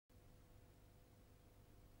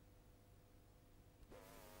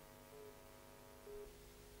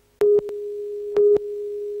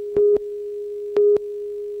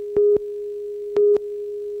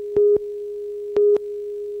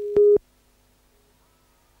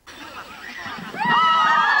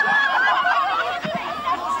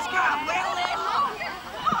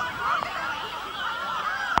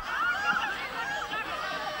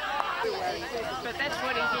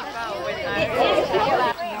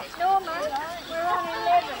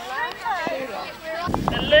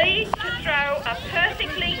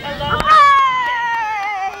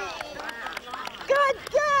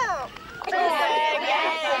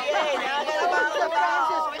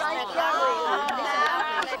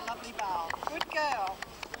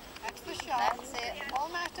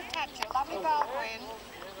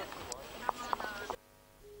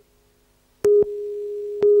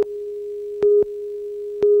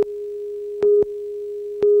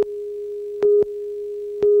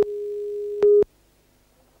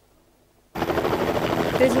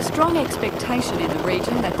strong expectation in the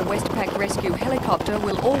region that the Westpac rescue helicopter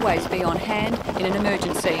will always be on hand in an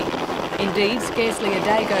emergency. Indeed, scarcely a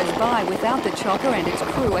day goes by without the chopper and its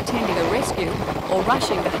crew attending a rescue or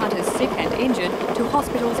rushing the hunters sick and injured to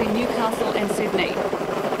hospitals in Newcastle and Sydney.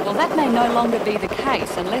 Well, that may no longer be the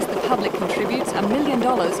case unless the public contributes $1 million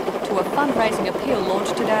to a fundraising appeal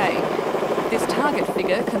launched today. This target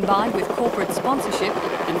figure, combined with corporate sponsorship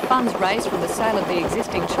and funds raised from the sale of the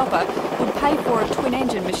existing chopper, would pay for a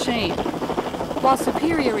twin-engine machine. While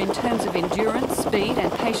superior in terms of endurance, speed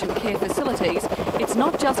and patient care facilities, it's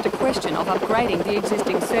not just a question of upgrading the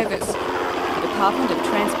existing service. The Department of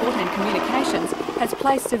Transport and Communications has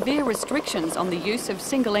placed severe restrictions on the use of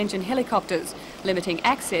single-engine helicopters, limiting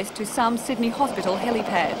access to some Sydney hospital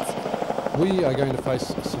helipads. We are going to face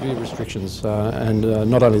severe restrictions and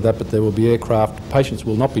not only that, but there will be aircraft. Patients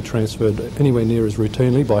will not be transferred anywhere near as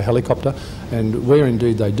routinely by helicopter, and where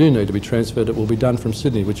indeed they do need to be transferred, it will be done from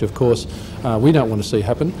Sydney, which of course we don't want to see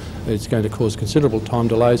happen. It's going to cause considerable time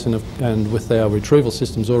delays, and with our retrieval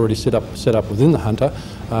systems already set up within the Hunter,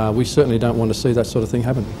 we certainly don't want to see that sort of thing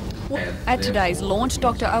happen. At today's launch,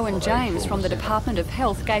 Dr. Owen James from the Department of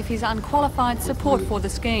Health gave his unqualified support for the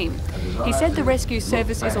scheme. He said the rescue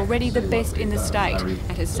service is already the best in the state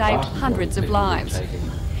and has saved hundreds of lives.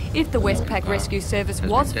 If the Westpac rescue service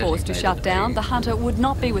was forced to shut down, the Hunter would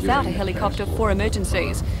not be without a helicopter for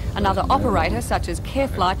emergencies. Another operator, such as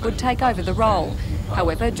Careflight, would take over the role.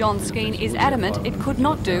 However, John Skeen is adamant it could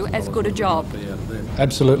not do as good a job.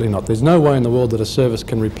 Absolutely not. There's no way in the world that a service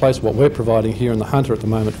can replace what we're providing here in the Hunter at the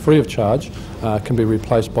moment, free of charge, can be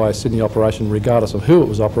replaced by a Sydney operation regardless of who it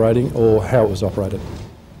was operating or how it was operated.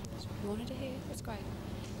 You wanted to hear? That's great.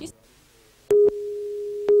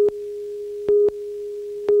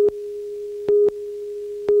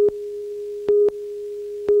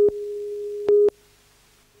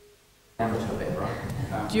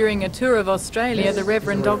 During a tour of Australia, the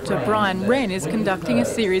Reverend Dr. Brian Wren is conducting a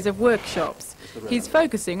series of workshops. He's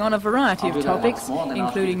focusing on a variety of topics,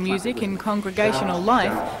 including music in congregational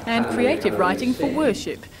life and creative writing for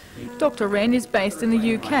worship. Dr. Wren is based in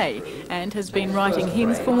the UK and has been writing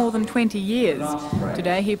hymns for more than 20 years.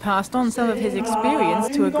 Today he passed on some of his experience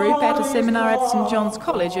to a group at a seminar at St John's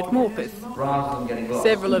College at Morpeth.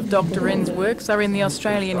 Several of Dr. Wren's works are in the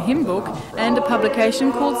Australian Hymn Book and a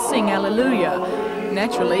publication called Sing Alleluia.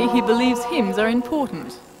 Naturally, he believes hymns are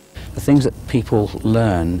important. The things that people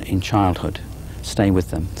learn in childhood stay with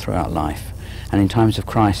them throughout life, and in times of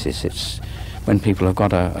crisis, it's when people have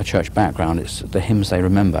got a church background, it's the hymns they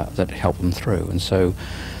remember that help them through. And so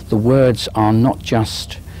the words are not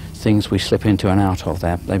just things we slip into and out of,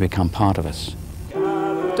 they become part of us.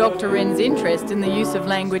 Dr. Wren's interest in the use of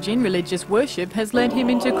language in religious worship has led him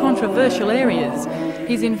into controversial areas.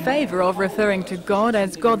 He's in favour of referring to God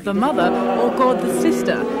as God the Mother or God the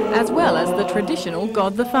Sister, as well as the traditional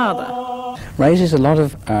God the Father. Raises a lot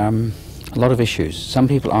of issues. Some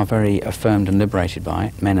people are very affirmed and liberated by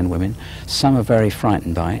it, men and women. Some are very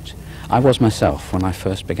frightened by it. I was myself when I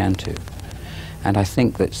first began to. And I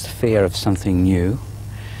think that's the fear of something new,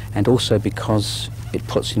 and also because it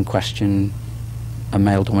puts in question a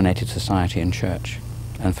male-dominated society and church.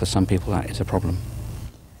 And for some people that is a problem.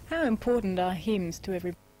 How important are hymns to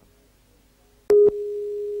everybody?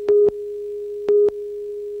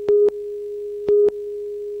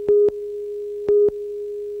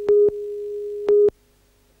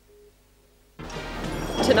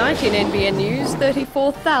 Tonight in NBN News,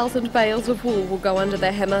 34,000 bales of wool will go under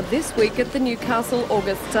the hammer this week at the Newcastle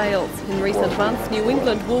August sales. In recent months, New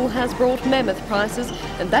England wool has brought mammoth prices,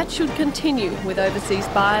 and that should continue, with overseas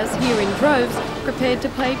buyers here in droves prepared to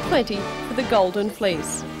pay plenty for the golden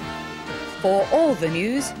fleece. For all the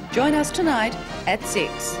news, join us tonight at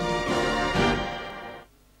 6.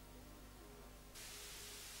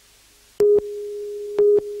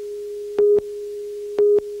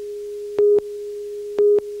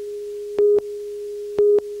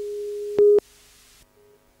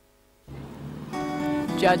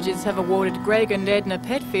 Judges have awarded Greg and Edna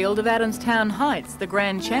Petfield of Adamstown Heights the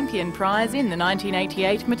Grand Champion Prize in the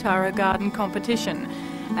 1988 Matara Garden competition.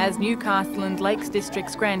 As Newcastle and Lakes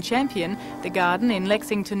District's Grand Champion, the garden in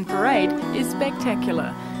Lexington Parade is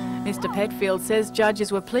spectacular. Mr. Petfield says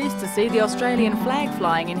judges were pleased to see the Australian flag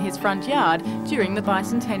flying in his front yard during the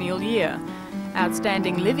bicentennial year.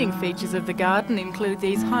 Outstanding living features of the garden include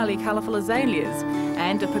these highly colourful azaleas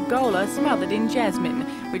and a pergola smothered in jasmine,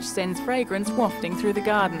 which sends fragrance wafting through the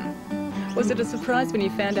garden. Was it a surprise when you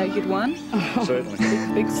found out you'd won? Oh, certainly.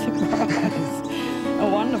 Big surprise. A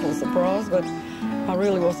wonderful surprise, but I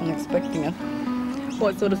really wasn't expecting it.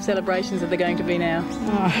 What sort of celebrations are there going to be now?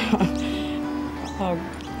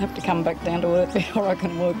 have to come back down to earth before I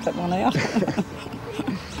can work that one out.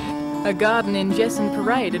 A garden in Jesson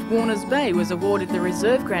Parade at Warners Bay was awarded the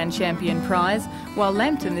Reserve Grand Champion prize, while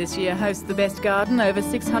Lambton this year hosts the best garden over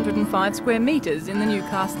 605 square metres in the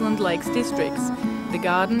Newcastle and Lakes districts. The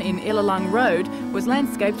garden in Illalung Road was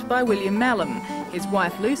landscaped by William Mallam. His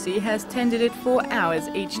wife Lucy has tended it for hours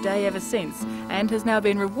each day ever since and has now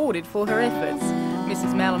been rewarded for her efforts.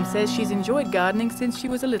 Mrs Mallam says she's enjoyed gardening since she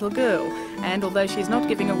was a little girl, and although she's not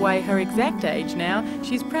giving away her exact age now,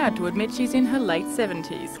 she's proud to admit she's in her late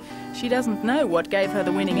 70s. She doesn't know what gave her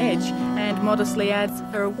the winning edge and modestly adds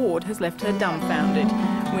her award has left her dumbfounded.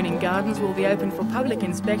 Winning Gardens will be open for public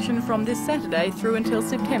inspection from this Saturday through until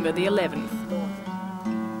September the 11th.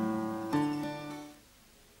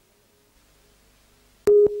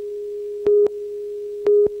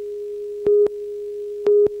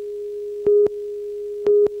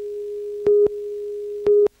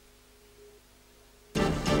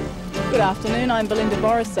 Good afternoon, I'm Belinda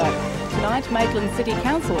Borisov. Tonight, Maitland City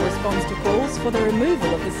Council responds to calls for the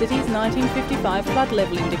removal of the city's 1955 flood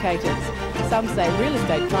level indicators. Some say real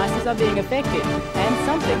estate prices are being affected and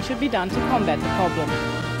something should be done to combat the problem.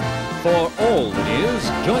 For all the news,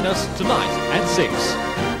 join us tonight at 6.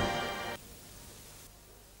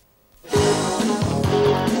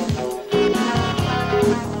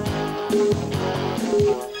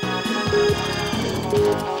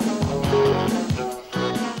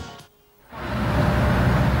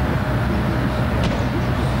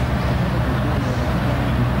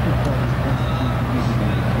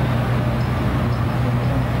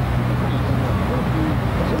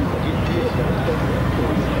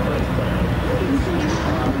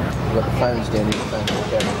 We've got the phones down here,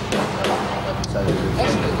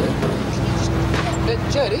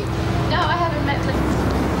 Jody? No, I haven't met them.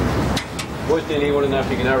 Boys down here want to know if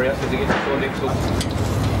you can hurry up because it gets short next week.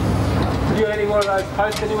 You any one of those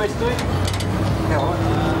posts anywhere, Steve? No.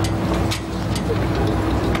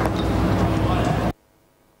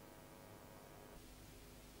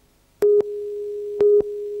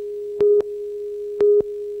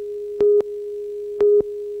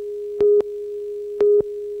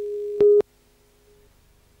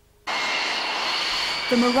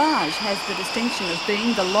 The Mirage has the distinction of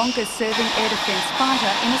being the longest-serving air defence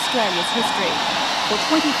fighter in Australia's history. For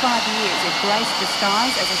 25 years it graced the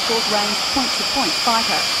skies as a short-range point-to-point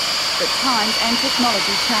fighter. But times and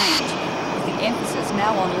technology change. With the emphasis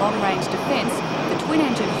now on long-range defence, the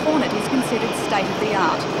twin-engine Hornet is considered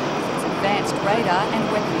state-of-the-art, with its advanced radar and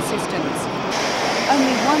weapon systems.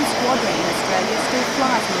 Only one squadron in Australia still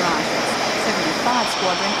flies Mirages, 75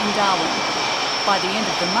 Squadron in Darwin. By the end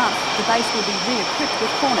of the month, the base will be re-equipped with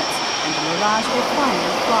Hornets and the Mirage will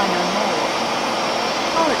finally fly no more.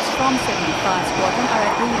 Pilots from 75 Squadron are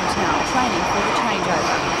at Williamtown training for the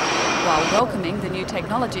changeover. While welcoming the new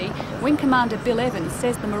technology, Wing Commander Bill Evans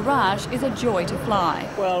says the Mirage is a joy to fly.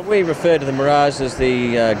 Well, we refer to the Mirage as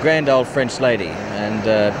the grand old French lady, and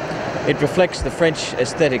it reflects the French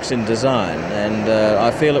aesthetics in design, and I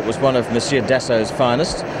feel it was one of Monsieur Dassault's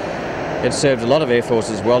finest. It served a lot of air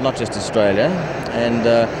forces well, not just Australia, and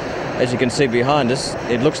as you can see behind us,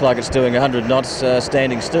 it looks like it's doing 100 knots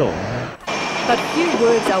standing still. But few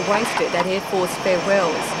words are wasted at Air Force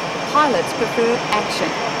farewells. Pilots prefer action,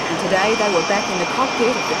 and today they were back in the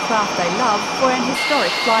cockpit of the craft they love for an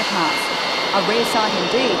historic flight past. A rare sight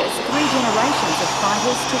indeed, as 3 generations of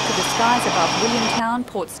fighters took to the skies above Williamtown,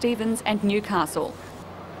 Port Stephens and Newcastle.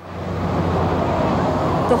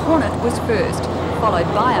 The Hornet was first, followed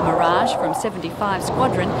by a Mirage from 75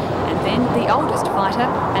 Squadron, and then the oldest fighter,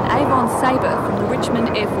 an Avon Sabre from the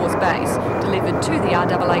Richmond Air Force Base, delivered to the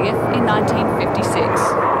RAAF in 1956.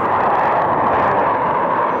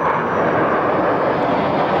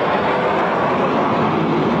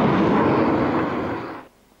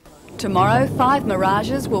 Tomorrow, 5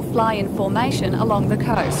 Mirages will fly in formation along the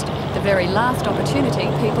coast. The very last opportunity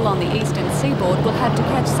people on the eastern seaboard will have to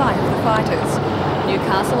catch sight of the fighters.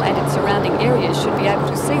 Newcastle and its surrounding areas should be able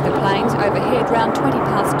to see the planes overhead round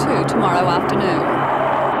 2:20 tomorrow afternoon.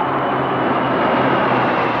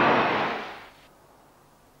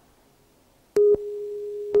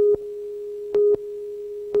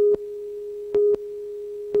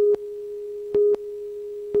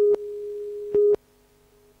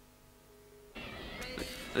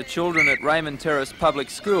 The children at Raymond Terrace Public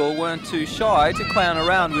School weren't too shy to clown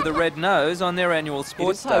around with a red nose on their annual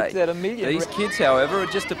sports day. These kids, however, are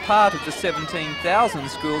just a part of the 17,000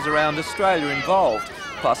 schools around Australia involved,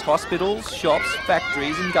 plus hospitals, shops,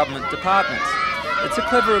 factories and government departments. It's a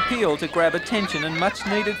clever appeal to grab attention and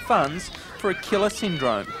much-needed funds for a killer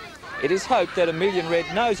syndrome. It is hoped that 1 million red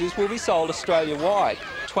noses will be sold Australia-wide,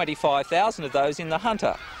 25,000 of those in the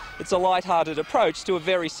Hunter. It's a light-hearted approach to a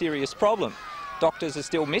very serious problem. Doctors are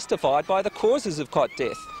still mystified by the causes of cot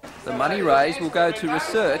death. The money raised will go to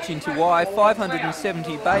research into why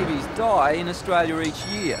 570 babies die in Australia each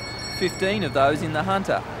year, 15 of those in the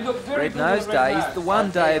Hunter. Red Nose Day is the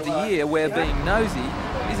one day of the year where being nosy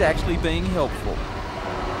is actually being helpful.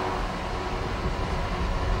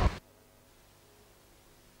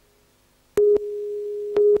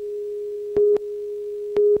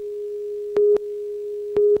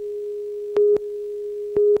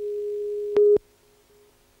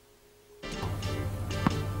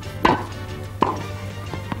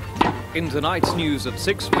 In tonight's news at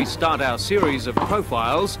 6, we start our series of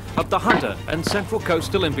profiles of the Hunter and Central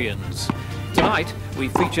Coast Olympians. Tonight, we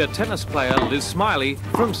feature tennis player Liz Smiley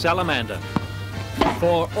from Salamander.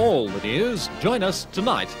 For all the news, join us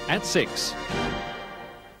tonight at 6.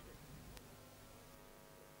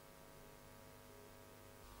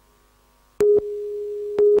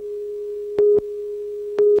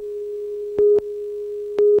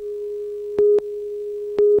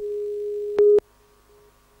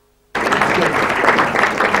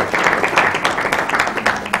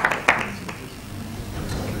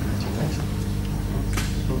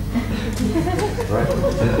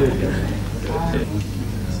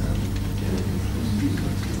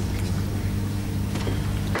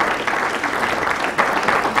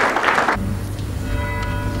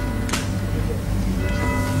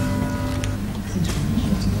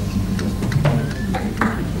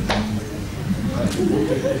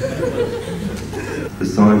 The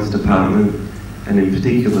Science Department, and in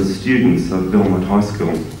particular students of Belmont High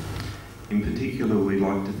School. In particular, we'd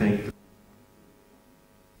like to thank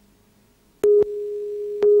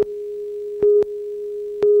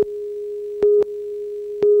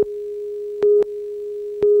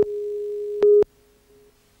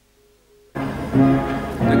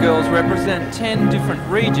the girls represent 10 different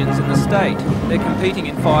regions in the state. They're competing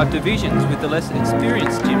in 5 divisions, with the less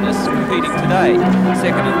experienced gymnasts competing today,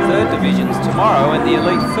 2nd and 3rd divisions tomorrow, and the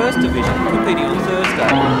elite 1st division competing on Thursday.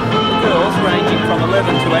 The girls, ranging from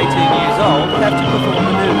 11 to 18 years old, have to perform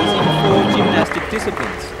manoeuvres in 4 gymnastic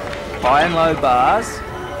disciplines: high and low bars,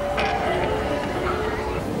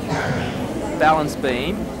 balance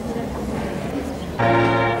beam,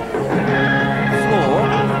 floor,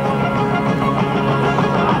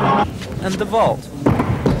 and the vault.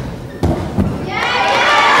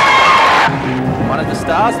 One of the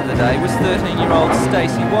stars of the day was 13-year-old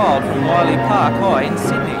Stacey Wild from Wiley Park High in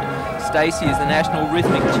Sydney. Stacey is the national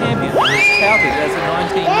rhythmic champion and is touted as a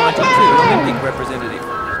 1992 Olympic representative.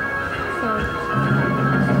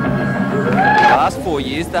 In the last 4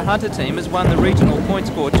 years, the Hunter team has won the regional point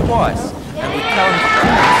score twice, and with talented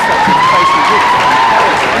players such as Tracy Wick from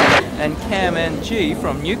Torres High and Cam and G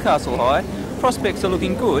from Newcastle High, prospects are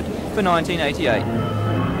looking good for 1988.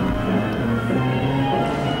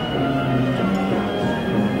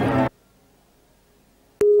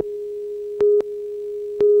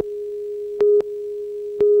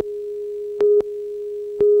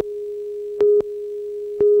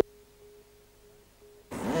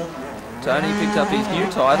 Tony picked up his new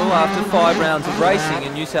title after 5 rounds of racing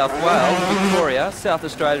in New South Wales, Victoria, South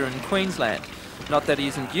Australia and Queensland. Not that he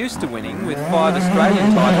isn't used to winning, with 5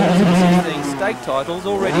 Australian titles and 16 state titles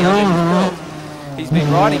already under his belt. He's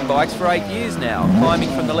been riding bikes for 8 years now, climbing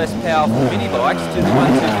from the less powerful mini bikes to the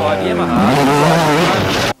 125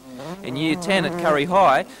 Yamaha. In year 10 at Curry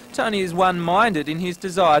High, Tony is one-minded in his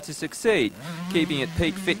desire to succeed, keeping at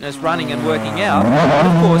peak fitness running and working out, and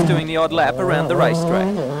of course doing the odd lap around the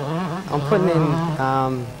racetrack. I'm putting in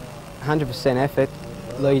 100% effort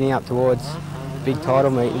leading up towards big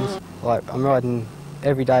title meetings. Like, I'm riding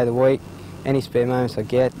every day of the week, any spare moments I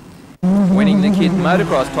get. Winning the kid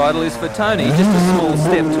motocross title is for Tony just a small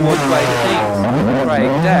step towards greater things. Craig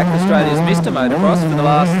Dack, Australia's Mr Motocross for the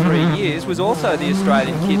last 3 years, was also the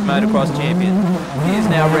Australian kid motocross champion. He is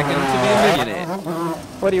now reckoned to be a millionaire.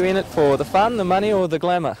 What are you in it for, the fun, the money or the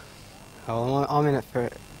glamour? Oh, I'm in it for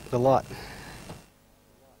the lot.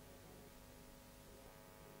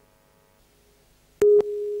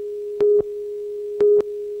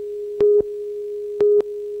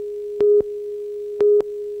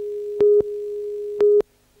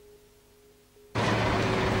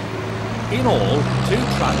 In all, 2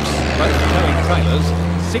 trucks, both towing trailers,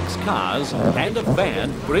 6 cars and a van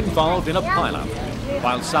were involved in a pile-up.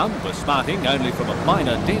 While some were smarting only from a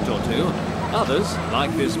minor dent or 2, others,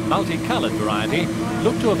 like this multicoloured variety,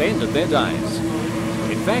 looked to have ended their days.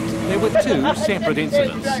 In fact, there were 2 separate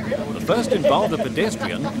incidents. The first involved a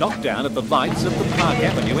pedestrian knocked down at the lights of the Park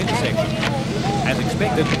Avenue intersection. As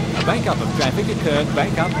expected, a bank-up of traffic occurred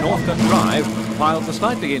back up Northcote Drive while the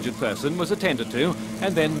slightly injured person was attended to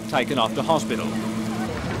and then taken off to hospital.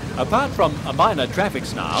 Apart from a minor traffic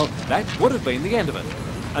snarl, that would have been the end of it,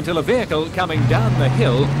 until a vehicle coming down the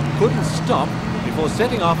hill couldn't stop before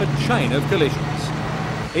setting off a chain of collisions.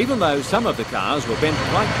 Even though some of the cars were bent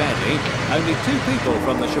quite badly, only 2 people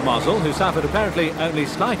from the Schmozzle, who suffered apparently only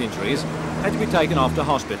slight injuries, had to be taken off to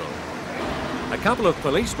hospital. A couple of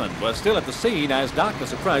policemen were still at the scene as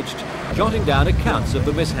darkness approached, jotting down accounts of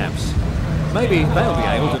the mishaps. Maybe they'll be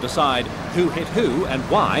able to decide who hit who and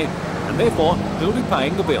why, and therefore who'll be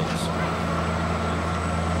paying the bills.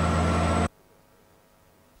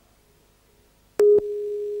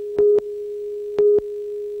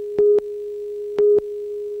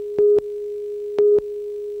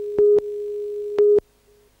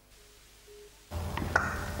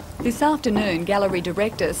 This afternoon, gallery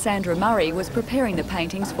director Sandra Murray was preparing the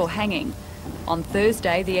paintings for hanging. On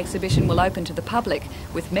Thursday, the exhibition will open to the public,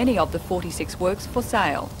 with many of the 46 works for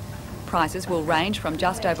sale. Prices will range from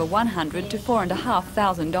just over $100 to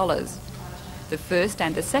 $4,500. The first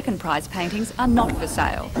and the second prize paintings are not for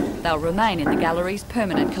sale. They'll remain in the gallery's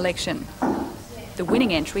permanent collection. The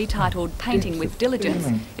winning entry, titled Painting with Diligence,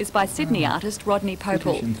 is by Sydney artist Rodney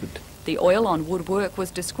Popel. The oil on woodwork was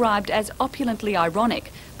described as opulently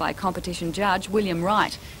ironic by competition judge William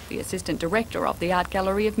Wright, the Assistant Director of the Art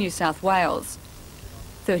Gallery of New South Wales.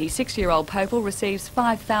 36-year-old Popel receives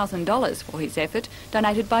 $5,000 for his effort,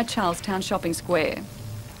 donated by Charlestown Shopping Square.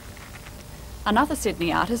 Another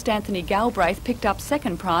Sydney artist, Anthony Galbraith, picked up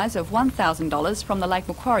second prize of $1,000 from the Lake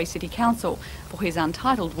Macquarie City Council for his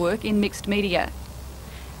untitled work in mixed media.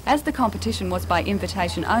 As the competition was by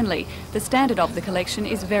invitation only, the standard of the collection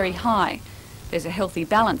is very high. There's a healthy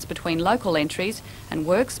balance between local entries and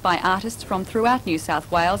works by artists from throughout New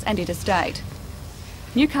South Wales and interstate.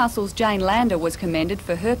 Newcastle's Jane Lander was commended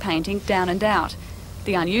for her painting Down and Out.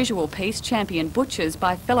 The unusual piece Champion Butchers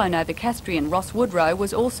by fellow Novocastrian Ross Woodrow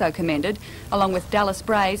was also commended, along with Dallas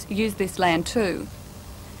Bray's Use This Land Too.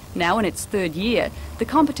 Now in its 3rd year, the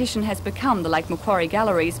competition has become the Lake Macquarie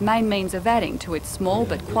Gallery's main means of adding to its small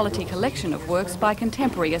but quality collection of works by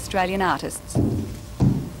contemporary Australian artists.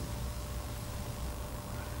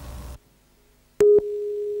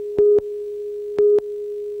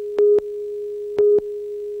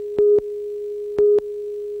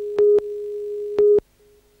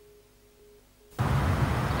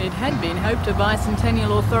 It had been hoped a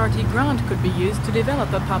Bicentennial Authority grant could be used to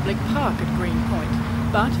develop a public park at Greenpoint,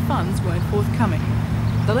 but funds weren't forthcoming.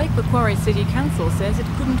 The Lake Macquarie City Council says it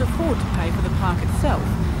couldn't afford to pay for the park itself,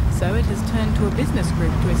 so it has turned to a business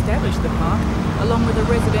group to establish the park, along with a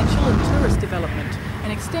residential and tourist development,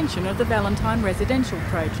 an extension of the Valentine residential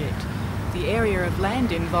project. The area of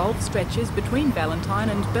land involved stretches between Valentine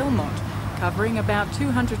and Belmont, covering about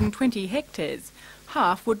 220 hectares.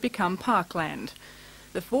 Half would become parkland.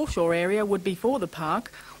 The foreshore area would be for the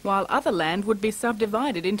park, while other land would be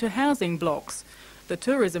subdivided into housing blocks. The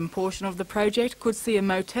tourism portion of the project could see a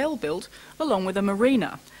motel built, along with a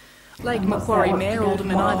marina. Lake Macquarie Mayor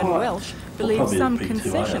Alderman Ivan Welsh believes some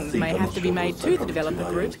concessions may have to be made to the developer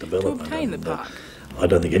group to obtain the park. I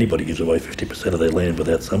don't think anybody gives away 50% of their land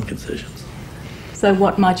without some concessions. So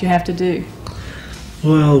what might you have to do?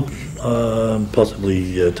 Well,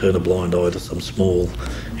 possibly turn a blind eye to some small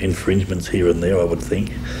infringements here and there, I would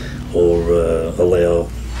think, or allow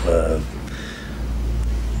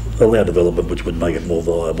development which would make it more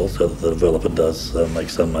viable, so that the developer does make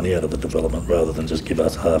some money out of the development rather than just give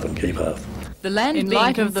us half and keep half. The land in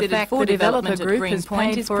light of the fact the developer group has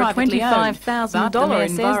paid for a $25,000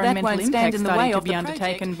 environmental impact study to be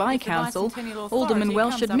undertaken by council, Alderman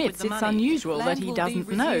Welsh admits it's unusual that he doesn't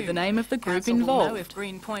know the name of the group involved.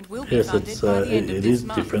 Yes, it is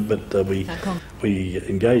different, but we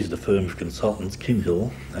engaged a firm of consultants,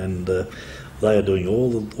 Kinhill, and they are doing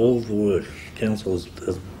all the work. Council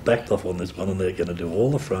has backed off on this one, and they're going to do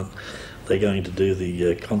all the front. They're going to do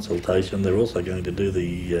the consultation. They're also going to do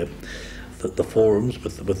the forums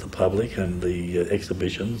with the public and the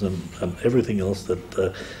exhibitions and everything else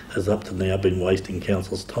that has up to now been wasting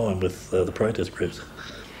council's time with the protest groups.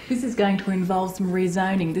 This is going to involve some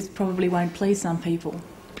rezoning. This probably won't please some people.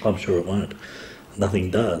 I'm sure it won't.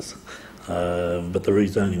 Nothing does. But the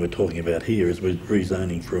rezoning we're talking about here is we're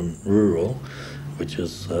rezoning from rural, which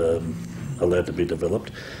is allowed to be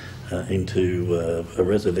developed, into a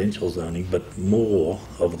residential zoning, but more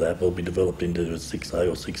of that will be developed into a 6A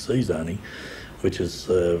or 6C zoning, which is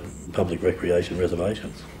public recreation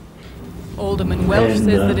reservations. Alderman Welsh says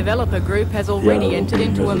the developer group has already entered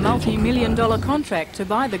into a multi-million-dollar contract to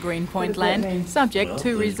buy the Greenpoint land, subject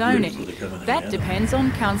to rezoning. That depends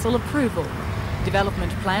on council approval.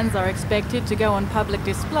 Development plans are expected to go on public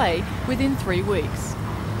display within 3 weeks.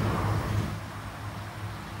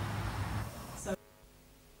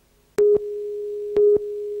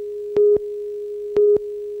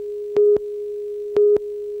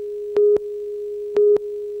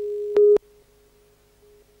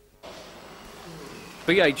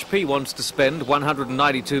 BHP wants to spend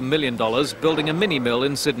 $192 million building a mini-mill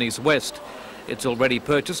in Sydney's west. It's already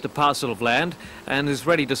purchased a parcel of land and is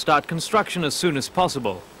ready to start construction as soon as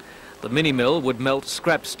possible. The mini-mill would melt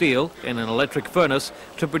scrap steel in an electric furnace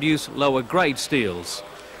to produce lower-grade steels.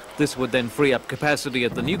 This would then free up capacity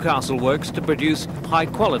at the Newcastle works to produce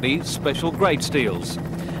high-quality, special-grade steels.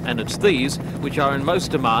 And it's these which are in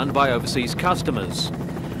most demand by overseas customers.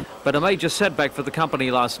 But a major setback for the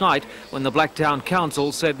company last night when the Blacktown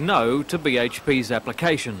Council said no to BHP's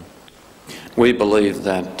application. We believe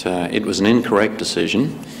that it was an incorrect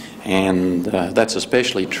decision, and that's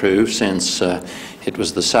especially true since it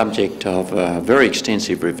was the subject of a very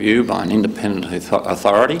extensive review by an independent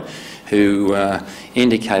authority who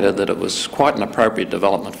indicated that it was quite an appropriate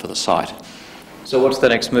development for the site. So what's the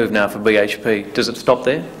next move now for BHP? Does it stop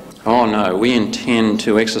there? Oh no, we intend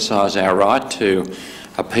to exercise our right to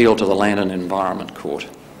appeal to the Land and Environment Court.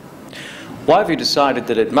 Why have you decided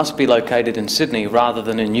that it must be located in Sydney rather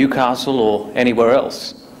than in Newcastle or anywhere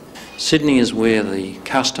else? Sydney is where the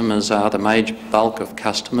customers are, the major bulk of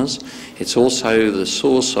customers. It's also the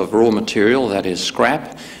source of raw material, that is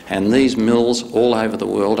scrap, and these mills all over the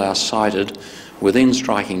world are sited within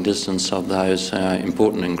striking distance of those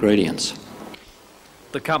important ingredients.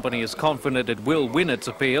 The company is confident it will win its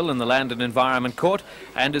appeal in the Land and Environment Court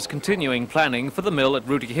and is continuing planning for the mill at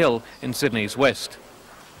Rooty Hill in Sydney's west.